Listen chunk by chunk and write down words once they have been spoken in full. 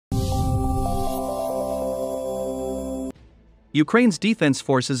Ukraine's defense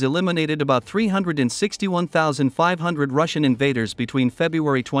forces eliminated about 361,500 Russian invaders between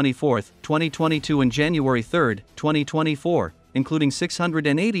February 24, 2022 and January 3, 2024, including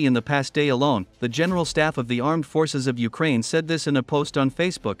 680 in the past day alone, the General Staff of the Armed Forces of Ukraine said this in a post on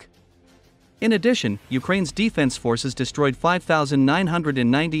Facebook. In addition, Ukraine's defense forces destroyed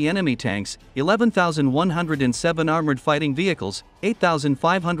 5,990 enemy tanks, 11,107 armored fighting vehicles,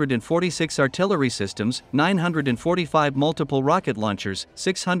 8,546 artillery systems, 945 multiple rocket launchers,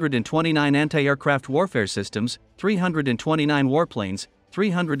 629 anti-aircraft warfare systems, 329 warplanes,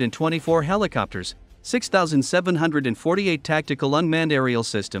 324 helicopters, 6,748 tactical unmanned aerial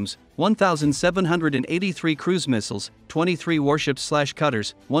systems, 1,783 cruise missiles, 23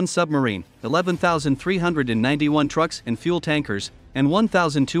 warships/cutters, 1 submarine, 11,391 trucks and fuel tankers, and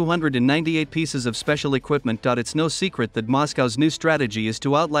 1,298 pieces of special equipment. It's no secret that Moscow's new strategy is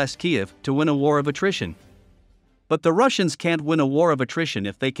to outlast Kiev, to win a war of attrition. But the Russians can't win a war of attrition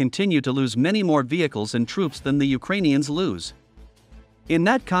if they continue to lose many more vehicles and troops than the Ukrainians lose. In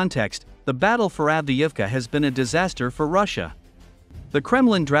that context, the battle for Avdiivka has been a disaster for Russia. The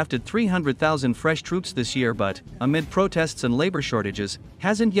Kremlin drafted 300,000 fresh troops this year but, amid protests and labor shortages,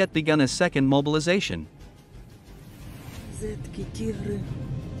 hasn't yet begun a second mobilization.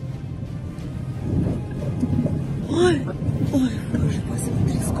 Ой, боже,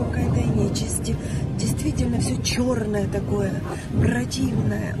 посмотри, сколько этой нечисти. Действительно, все черное такое,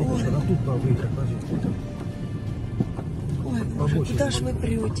 противное. Ой, боже, куда ж вы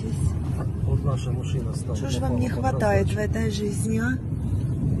претесь? Что ж вам не хватает в этой жизни, а?